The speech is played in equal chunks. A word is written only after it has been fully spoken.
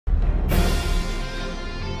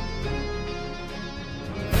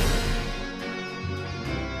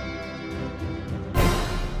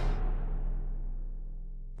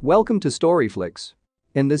Welcome to Storyflix.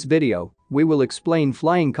 In this video, we will explain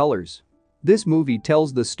Flying Colors. This movie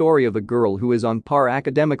tells the story of a girl who is on par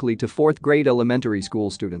academically to 4th grade elementary school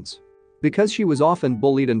students. Because she was often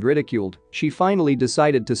bullied and ridiculed, she finally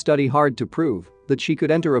decided to study hard to prove that she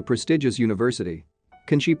could enter a prestigious university.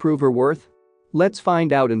 Can she prove her worth? Let's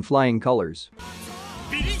find out in Flying Colors.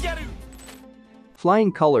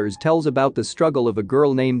 Flying Colors tells about the struggle of a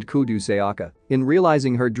girl named Sayaka in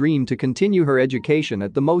realizing her dream to continue her education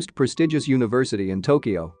at the most prestigious university in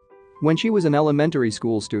Tokyo. When she was an elementary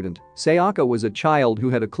school student, Sayaka was a child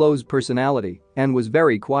who had a closed personality and was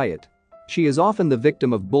very quiet. She is often the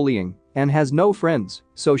victim of bullying and has no friends,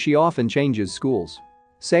 so she often changes schools.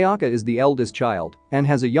 Sayaka is the eldest child and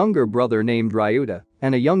has a younger brother named Ryuta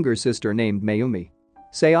and a younger sister named Mayumi.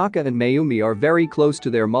 Sayaka and Mayumi are very close to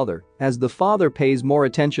their mother, as the father pays more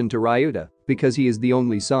attention to Ryuta because he is the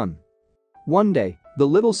only son. One day, the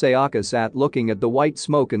little Sayaka sat looking at the white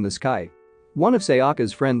smoke in the sky. One of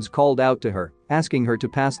Sayaka's friends called out to her, asking her to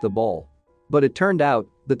pass the ball. But it turned out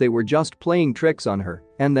that they were just playing tricks on her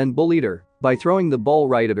and then bullied her by throwing the ball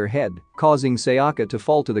right at her head, causing Sayaka to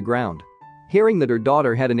fall to the ground. Hearing that her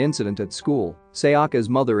daughter had an incident at school, Sayaka's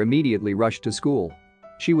mother immediately rushed to school.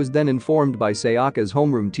 She was then informed by Sayaka's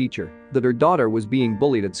homeroom teacher that her daughter was being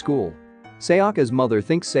bullied at school. Sayaka's mother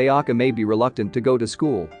thinks Sayaka may be reluctant to go to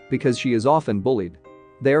school because she is often bullied.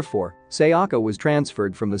 Therefore, Sayaka was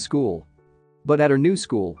transferred from the school. But at her new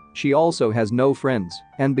school, she also has no friends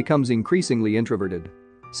and becomes increasingly introverted.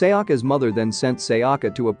 Sayaka's mother then sent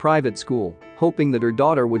Sayaka to a private school, hoping that her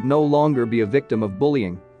daughter would no longer be a victim of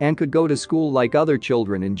bullying and could go to school like other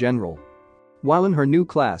children in general. While in her new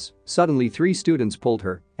class, suddenly 3 students pulled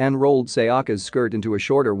her and rolled Sayaka's skirt into a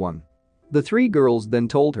shorter one. The 3 girls then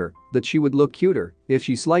told her that she would look cuter if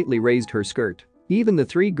she slightly raised her skirt. Even the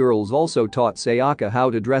 3 girls also taught Sayaka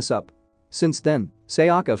how to dress up. Since then,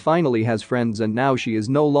 Sayaka finally has friends and now she is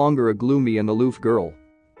no longer a gloomy and aloof girl.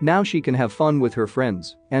 Now she can have fun with her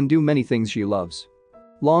friends and do many things she loves.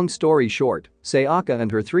 Long story short, Sayaka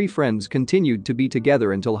and her 3 friends continued to be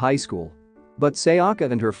together until high school. But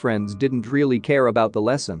Sayaka and her friends didn't really care about the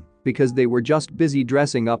lesson because they were just busy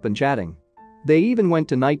dressing up and chatting. They even went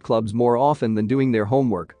to nightclubs more often than doing their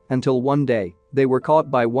homework until one day, they were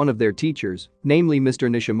caught by one of their teachers, namely Mr.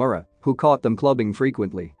 Nishimura, who caught them clubbing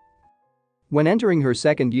frequently. When entering her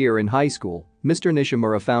 2nd year in high school, Mr.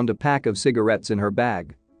 Nishimura found a pack of cigarettes in her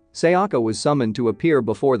bag. Sayaka was summoned to appear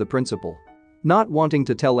before the principal. Not wanting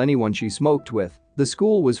to tell anyone she smoked with, the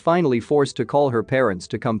school was finally forced to call her parents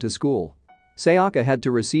to come to school. Sayaka had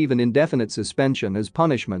to receive an indefinite suspension as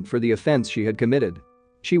punishment for the offense she had committed.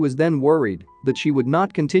 She was then worried that she would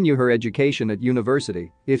not continue her education at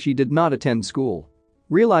university if she did not attend school.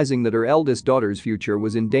 Realizing that her eldest daughter's future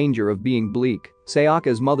was in danger of being bleak,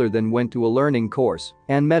 Sayaka's mother then went to a learning course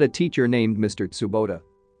and met a teacher named Mr. Tsubota.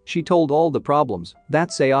 She told all the problems that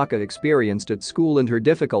Sayaka experienced at school and her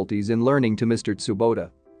difficulties in learning to Mr.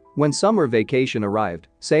 Tsubota. When summer vacation arrived,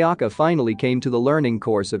 Sayaka finally came to the learning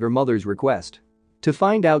course at her mother's request. To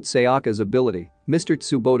find out Sayaka's ability, Mr.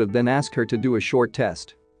 Tsubota then asked her to do a short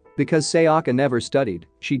test. Because Sayaka never studied,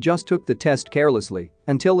 she just took the test carelessly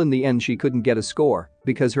until in the end she couldn't get a score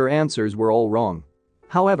because her answers were all wrong.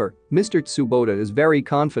 However, Mr. Tsubota is very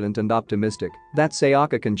confident and optimistic that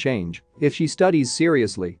Sayaka can change if she studies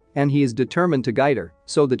seriously, and he is determined to guide her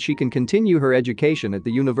so that she can continue her education at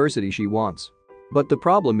the university she wants. But the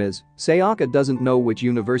problem is, Sayaka doesn't know which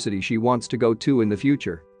university she wants to go to in the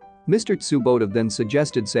future. Mr. Tsubota then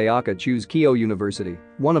suggested Sayaka choose Keio University,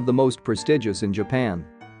 one of the most prestigious in Japan.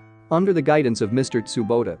 Under the guidance of Mr.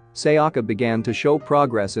 Tsubota, Sayaka began to show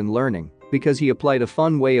progress in learning because he applied a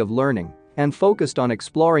fun way of learning and focused on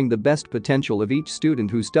exploring the best potential of each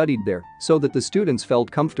student who studied there so that the students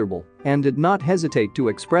felt comfortable and did not hesitate to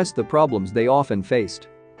express the problems they often faced.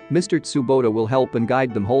 Mr. Tsubota will help and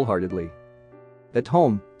guide them wholeheartedly. At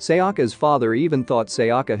home, Sayaka's father even thought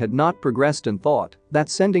Sayaka had not progressed and thought that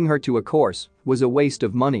sending her to a course was a waste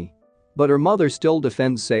of money. But her mother still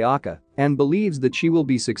defends Sayaka and believes that she will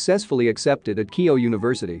be successfully accepted at Keio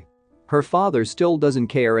University. Her father still doesn't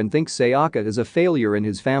care and thinks Sayaka is a failure in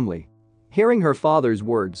his family. Hearing her father's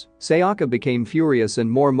words, Sayaka became furious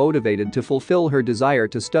and more motivated to fulfill her desire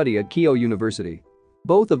to study at Keio University.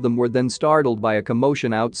 Both of them were then startled by a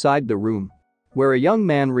commotion outside the room, where a young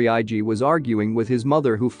man Ryaiji was arguing with his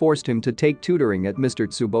mother who forced him to take tutoring at Mr.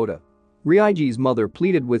 Tsubota. Ryaiji's mother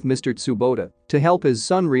pleaded with Mr. Tsubota to help his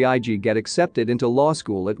son Ryaiji get accepted into law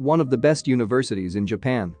school at one of the best universities in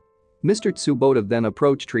Japan. Mr. Tsubota then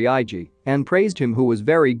approached Ryaiji and praised him who was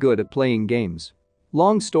very good at playing games.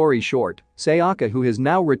 Long story short, Sayaka, who has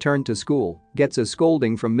now returned to school, gets a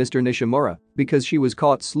scolding from Mr. Nishimura because she was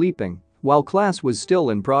caught sleeping while class was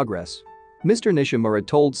still in progress. Mr. Nishimura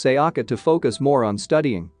told Sayaka to focus more on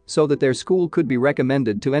studying so that their school could be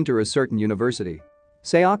recommended to enter a certain university.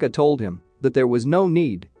 Sayaka told him that there was no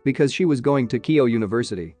need because she was going to Keio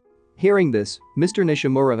University. Hearing this, Mr.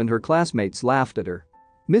 Nishimura and her classmates laughed at her.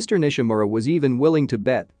 Mr. Nishimura was even willing to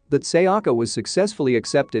bet that Sayaka was successfully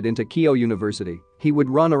accepted into Keio University. He would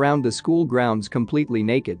run around the school grounds completely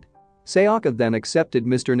naked. Sayaka then accepted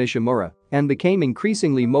Mr. Nishimura and became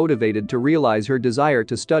increasingly motivated to realize her desire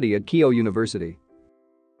to study at Keio University.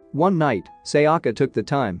 One night, Sayaka took the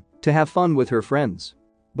time to have fun with her friends.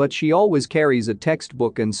 But she always carries a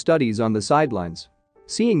textbook and studies on the sidelines.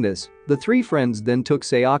 Seeing this, the three friends then took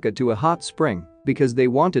Sayaka to a hot spring because they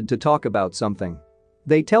wanted to talk about something.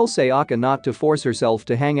 They tell Sayaka not to force herself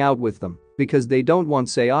to hang out with them because they don't want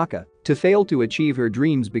Sayaka to fail to achieve her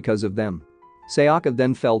dreams because of them. Sayaka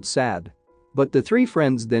then felt sad. But the three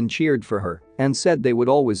friends then cheered for her and said they would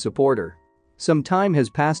always support her. Some time has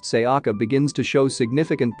passed. Sayaka begins to show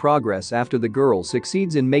significant progress after the girl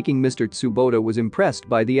succeeds in making Mr. Tsubota was impressed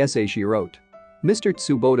by the essay she wrote. Mr.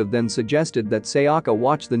 Tsubota then suggested that Sayaka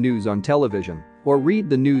watch the news on television or read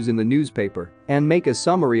the news in the newspaper and make a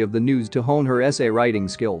summary of the news to hone her essay writing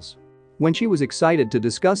skills. When she was excited to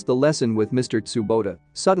discuss the lesson with Mr. Tsubota,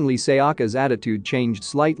 suddenly Sayaka's attitude changed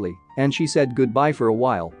slightly and she said goodbye for a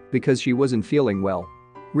while because she wasn't feeling well.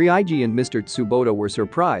 Ryaiji and Mr. Tsubota were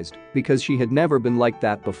surprised because she had never been like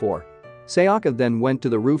that before. Sayaka then went to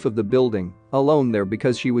the roof of the building, alone there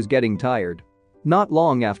because she was getting tired. Not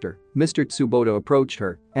long after, Mr. Tsubota approached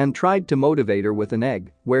her and tried to motivate her with an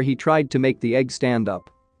egg, where he tried to make the egg stand up.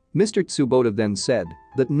 Mr. Tsubota then said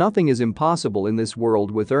that nothing is impossible in this world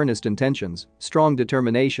with earnest intentions, strong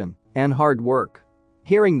determination, and hard work.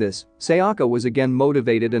 Hearing this, Sayaka was again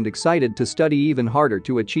motivated and excited to study even harder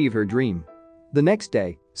to achieve her dream. The next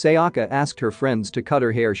day, Sayaka asked her friends to cut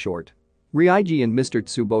her hair short. Ryaiji and Mr.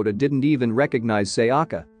 Tsubota didn't even recognize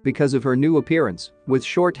Sayaka because of her new appearance with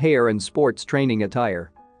short hair and sports training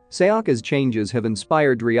attire. Sayaka's changes have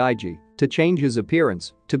inspired Ryaiji to change his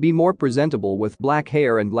appearance to be more presentable with black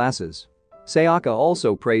hair and glasses. Sayaka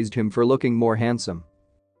also praised him for looking more handsome.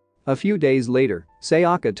 A few days later,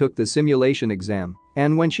 Sayaka took the simulation exam,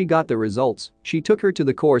 and when she got the results, she took her to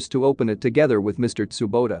the course to open it together with Mr.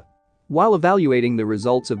 Tsubota. While evaluating the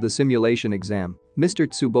results of the simulation exam, Mr.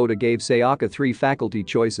 Tsubota gave Sayaka three faculty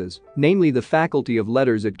choices, namely the Faculty of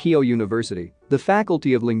Letters at Keio University, the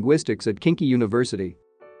Faculty of Linguistics at Kinki University,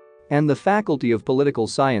 and the Faculty of Political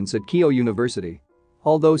Science at Keio University.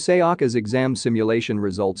 Although Sayaka's exam simulation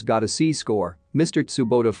results got a C score, Mr.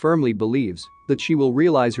 Tsubota firmly believes that she will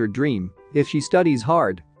realize her dream if she studies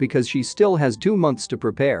hard because she still has 2 months to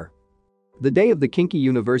prepare. The day of the Kinki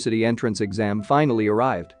University entrance exam finally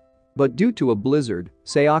arrived. But due to a blizzard,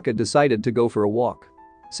 Sayaka decided to go for a walk.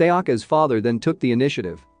 Sayaka's father then took the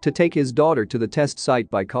initiative to take his daughter to the test site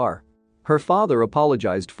by car. Her father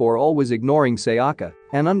apologized for always ignoring Sayaka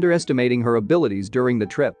and underestimating her abilities during the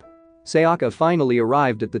trip. Sayaka finally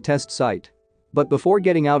arrived at the test site. But before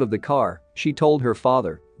getting out of the car, she told her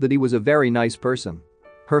father that he was a very nice person.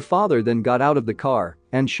 Her father then got out of the car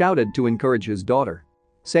and shouted to encourage his daughter.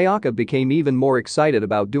 Sayaka became even more excited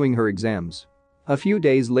about doing her exams. A few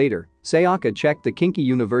days later, Sayaka checked the Kinki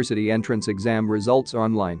University entrance exam results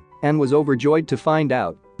online and was overjoyed to find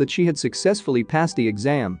out that she had successfully passed the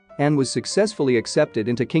exam and was successfully accepted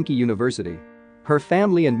into Kinki University. Her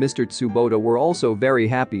family and Mr. Tsubota were also very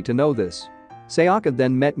happy to know this. Sayaka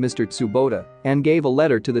then met Mr. Tsubota and gave a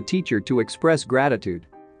letter to the teacher to express gratitude.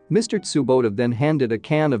 Mr. Tsubota then handed a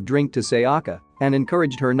can of drink to Sayaka and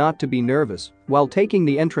encouraged her not to be nervous while taking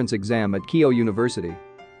the entrance exam at Keio University.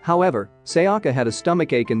 However, Sayaka had a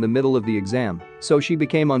stomachache in the middle of the exam, so she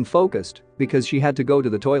became unfocused because she had to go to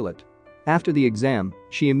the toilet. After the exam,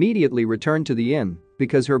 she immediately returned to the inn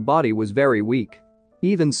because her body was very weak.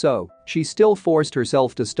 Even so, she still forced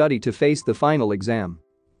herself to study to face the final exam.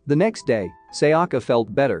 The next day, Sayaka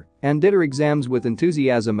felt better and did her exams with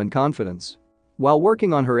enthusiasm and confidence. While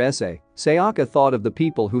working on her essay, Sayaka thought of the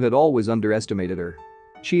people who had always underestimated her.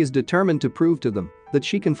 She is determined to prove to them that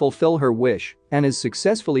she can fulfill her wish and is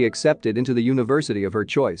successfully accepted into the university of her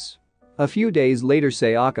choice. A few days later,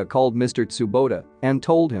 Sayaka called Mr. Tsubota and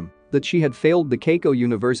told him that she had failed the Keio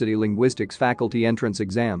University Linguistics faculty entrance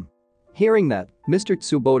exam. Hearing that, Mr.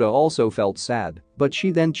 Tsubota also felt sad, but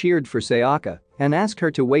she then cheered for Sayaka and asked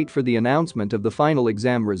her to wait for the announcement of the final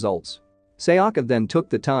exam results. Sayaka then took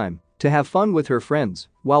the time to have fun with her friends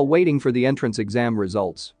while waiting for the entrance exam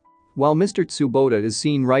results. While Mr. Tsubota is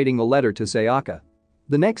seen writing a letter to Sayaka.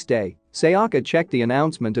 The next day, Sayaka checked the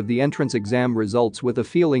announcement of the entrance exam results with a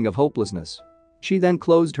feeling of hopelessness. She then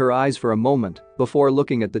closed her eyes for a moment before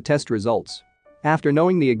looking at the test results. After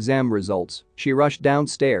knowing the exam results, she rushed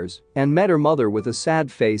downstairs and met her mother with a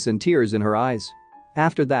sad face and tears in her eyes.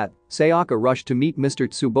 After that, Sayaka rushed to meet Mr.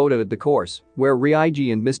 Tsubota at the course, where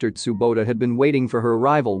Ryuji and Mr. Tsubota had been waiting for her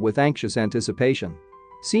arrival with anxious anticipation.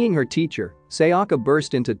 Seeing her teacher, Sayaka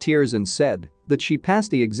burst into tears and said that she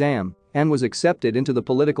passed the exam and was accepted into the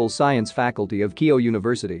political science faculty of Keio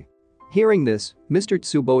University. Hearing this, Mr.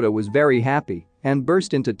 Tsubota was very happy and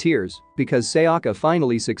burst into tears because Sayaka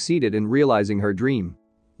finally succeeded in realizing her dream.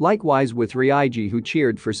 Likewise with Ryuji, who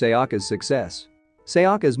cheered for Sayaka's success.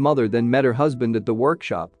 Sayaka's mother then met her husband at the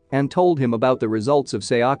workshop and told him about the results of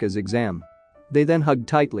Sayaka's exam. They then hugged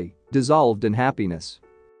tightly, dissolved in happiness.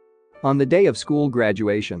 On the day of school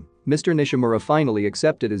graduation, Mr. Nishimura finally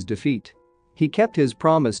accepted his defeat. He kept his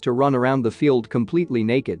promise to run around the field completely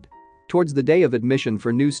naked. Towards the day of admission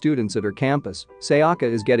for new students at her campus, Sayaka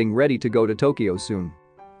is getting ready to go to Tokyo soon.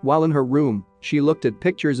 While in her room, she looked at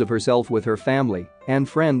pictures of herself with her family and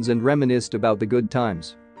friends and reminisced about the good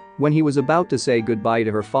times. When he was about to say goodbye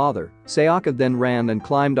to her father, Sayaka then ran and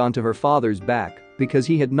climbed onto her father's back because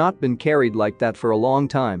he had not been carried like that for a long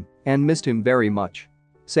time and missed him very much.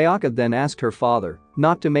 Sayaka then asked her father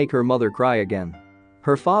not to make her mother cry again.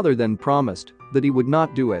 Her father then promised that he would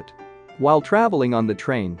not do it. While traveling on the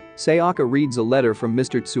train, Sayaka reads a letter from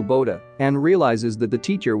Mr. Tsubota and realizes that the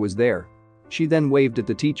teacher was there. She then waved at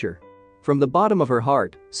the teacher. From the bottom of her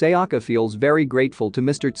heart, Sayaka feels very grateful to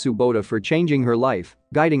Mr. Tsubota for changing her life,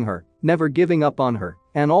 guiding her, never giving up on her,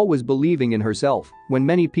 and always believing in herself when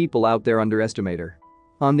many people out there underestimate her.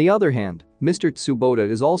 On the other hand, Mr. Tsubota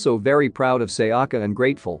is also very proud of Sayaka and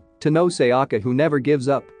grateful to know Sayaka, who never gives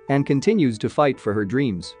up and continues to fight for her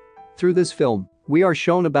dreams. Through this film, we are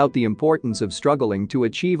shown about the importance of struggling to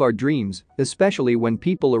achieve our dreams, especially when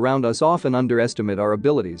people around us often underestimate our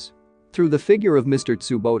abilities. Through the figure of Mr.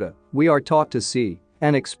 Tsubota, we are taught to see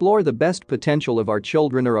and explore the best potential of our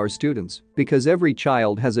children or our students, because every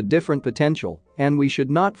child has a different potential and we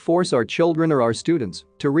should not force our children or our students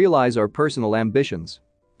to realize our personal ambitions.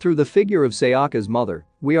 Through the figure of Sayaka's mother,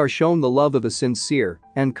 we are shown the love of a sincere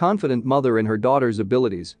and confident mother in her daughter's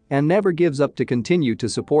abilities and never gives up to continue to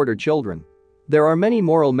support her children. There are many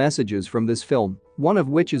moral messages from this film, one of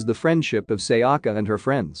which is the friendship of Sayaka and her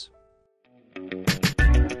friends.